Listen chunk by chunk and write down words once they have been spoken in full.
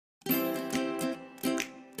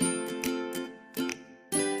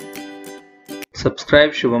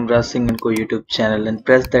Subscribe Shubham Raj Singh & Co YouTube channel and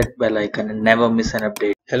press that bell icon and never miss an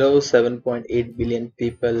update. Hello 7.8 billion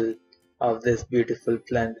people of this beautiful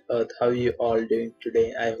planet Earth. How are you all doing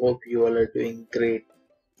today? I hope you all are doing great.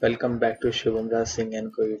 Welcome back to Shubham Raj Singh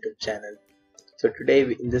 & Co YouTube channel. So today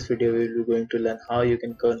in this video we will be going to learn how you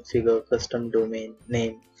can configure custom domain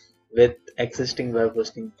name with existing web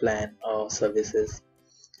hosting plan or services.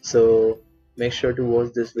 So make sure to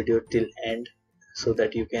watch this video till end so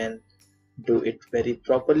that you can do it very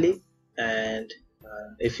properly, and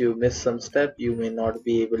if you miss some step you may not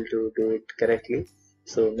be able to do it correctly.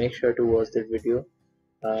 So make sure to watch the video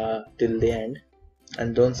till the end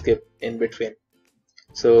and don't skip in between.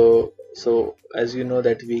 So as you know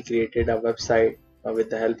that we created a website with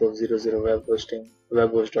the help of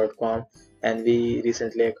 000webhost.com, and we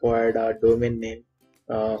recently acquired our domain name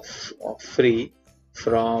free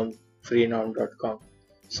from freenom.com.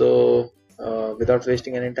 So without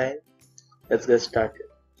wasting any time, let's get started.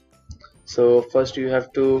 So first you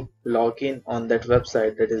have to log in on that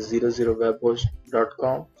website, that is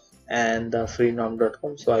 000webhost.com and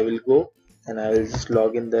freenom.com. So I will go and I will just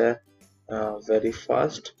log in there very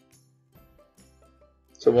fast.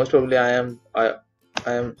 So most probably I am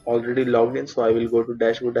already logged in, so I will go to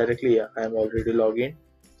dashboard directly. Yeah, I am already logged in.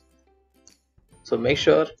 So make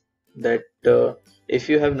sure that if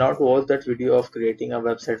you have not watched that video of creating a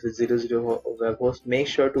website with 000webhost, make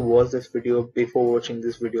sure to watch this video before watching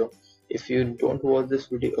this video. If you don't watch this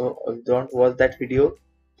video or don't watch that video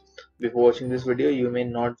before watching this video, you may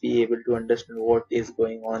not be able to understand what is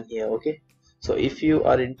going on here. Okay, so if you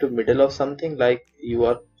are into middle of something, like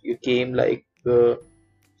you came like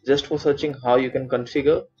just for searching how you can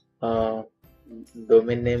configure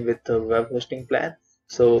domain name with a web hosting plan,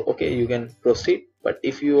 so okay, you can proceed. But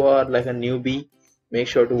if you are like a newbie, make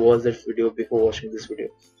sure to watch that video before watching this video.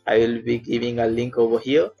 I will be giving a link over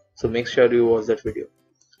here, so make sure you watch that video.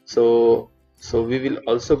 So we will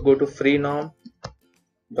also go to freenom.com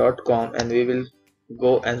and we will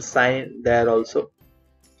go and sign there also.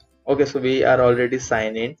 Okay, so we are already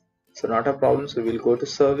signed in, so not a problem. So we will go to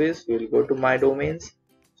service, we will go to my domains,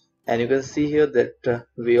 and you can see here that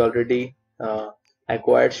we already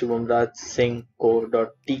acquired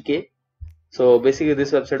shubhamrajsinghco.tk. So basically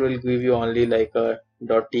this website will give you only like a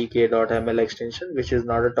 .tk.ml extension, which is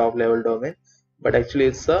not a top level domain, but actually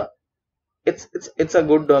it's a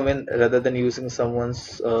good domain. Rather than using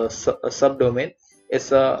someone's subdomain,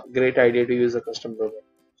 it's a great idea to use a custom domain.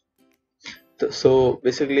 So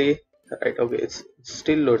basically, right, okay, it's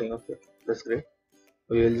still loading. Okay, that's great.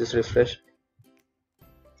 We will just refresh.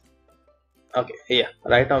 Okay, yeah,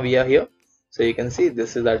 right now we are here. So you can see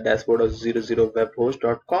this is our dashboard of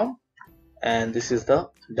 000webhost.com, and this is the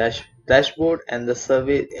dashboard and the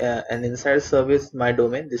survey, and inside service my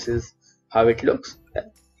domain, this is how it looks.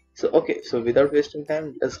 So okay, so without wasting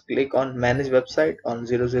time, let's click on manage website on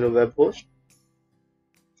 000webhost.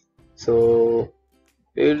 So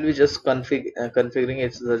we will be just configuring it.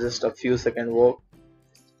 It's just a few second work.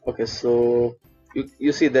 Okay, so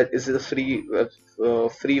you see that this is a free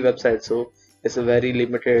website, so it's a very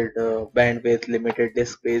limited bandwidth, limited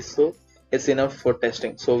disk space, so it's enough for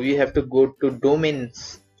testing. So we have to go to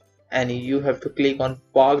domains and you have to click on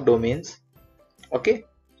park domains. Okay,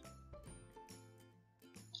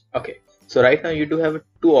 so right now you do have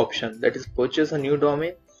two options, that is purchase a new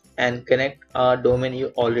domain and connect a domain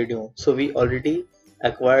you already own. So we already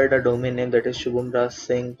acquired a domain name, that is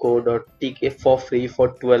shubhamrajsinghco.tk, for free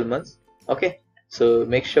for 12 months. Okay, so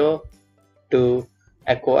make sure to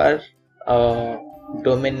acquire a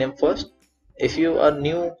domain name first. If you are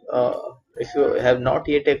new, if you have not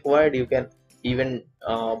yet acquired, you can even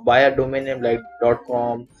buy a domain name like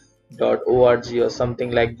 .com, .org or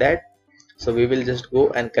something like that. So we will just go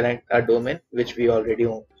and connect a domain which we already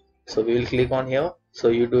own. So we will click on here. So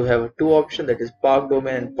you do have two options, that is park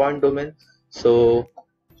domain and point domain. So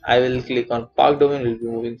I will click on park domain. We'll be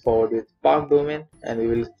moving forward with park domain and we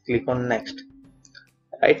will click on next.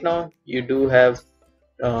 Right now you do have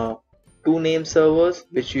two name servers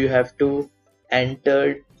which you have to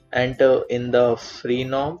enter in the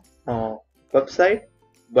Freenom website.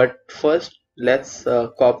 But first let's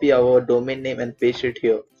copy our domain name and paste it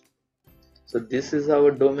here. So this is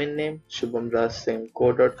our domain name,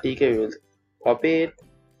 shubhamrajsinghco.tk. We will copy it,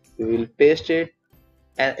 we will paste it,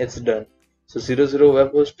 and it's done. So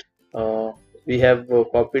 000webhost, we have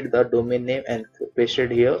copied the domain name and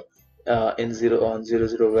pasted here on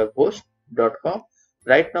 000webhost.com.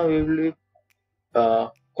 Right now we will be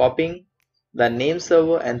copying the name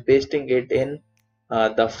server and pasting it in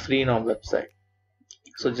the Freenom website.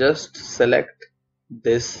 So just select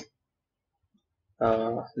this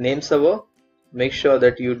name server make sure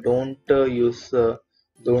that you don't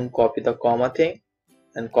copy the comma thing,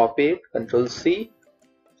 and copy it. Control C,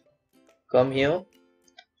 come here,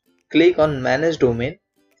 click on manage domain,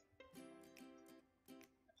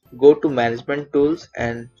 go to management tools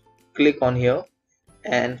and click on here,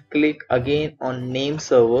 and click again on name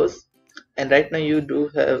servers. And right now you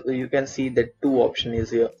can see that two option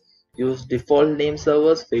is here: use default name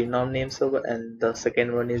servers, Freenom name server, and the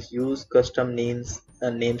second one is use custom name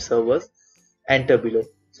servers. Enter below.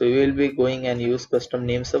 So you will be going and use custom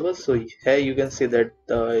name servers. So here you can see that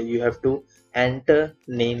you have to enter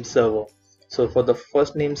name server. So for the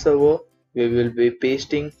first name server, we will be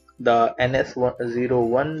pasting the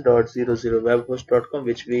ns01.00webhost.com,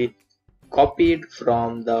 which we copied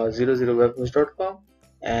from the 00webhost.com,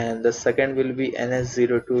 and the second will be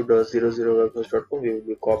ns02.00webhost.com. We will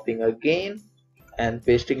be copying again and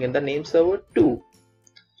pasting in the name server 2.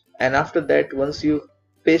 And after that, once you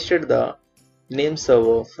pasted the name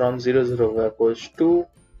server from 00webhost to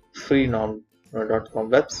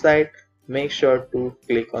freenom.com website, make sure to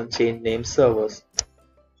click on change name servers.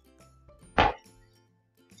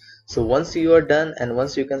 So once you are done, and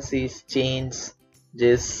once you can see change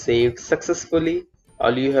just saved successfully,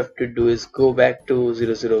 all you have to do is go back to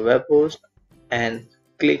 00webhost and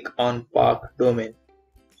click on park domain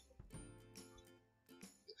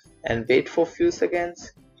and wait for few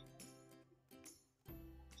seconds,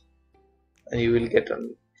 and you will get a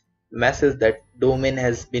message that domain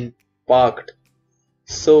has been parked.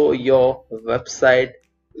 So your website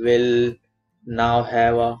will now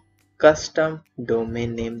have a custom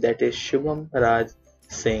domain name, that is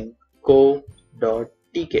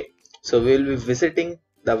shubhamrajsinghco.tk. So we will be visiting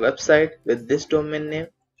the website with this domain name.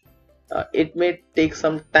 It may take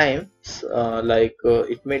some time,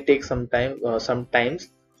 sometimes,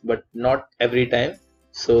 but not every time.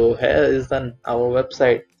 So here is our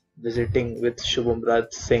website visiting with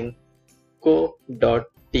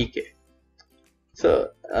shubhamrajsinghco.tk.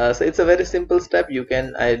 So it's a very simple step.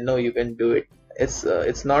 I know you can do it.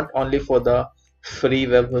 It's not only for the free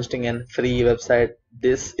web hosting and free website.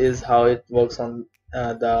 This is how it works on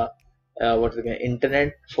the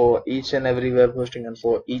internet, for each and every web hosting and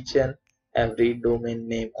for each and every domain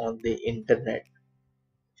name on the internet.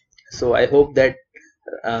 So I hope that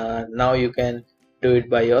now you can do it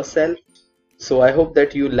by yourself. So I hope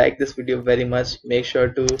that you like this video very much. Make sure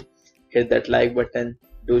to hit that like button,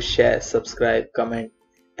 do share, subscribe, comment,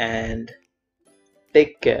 and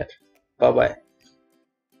take care. Bye bye.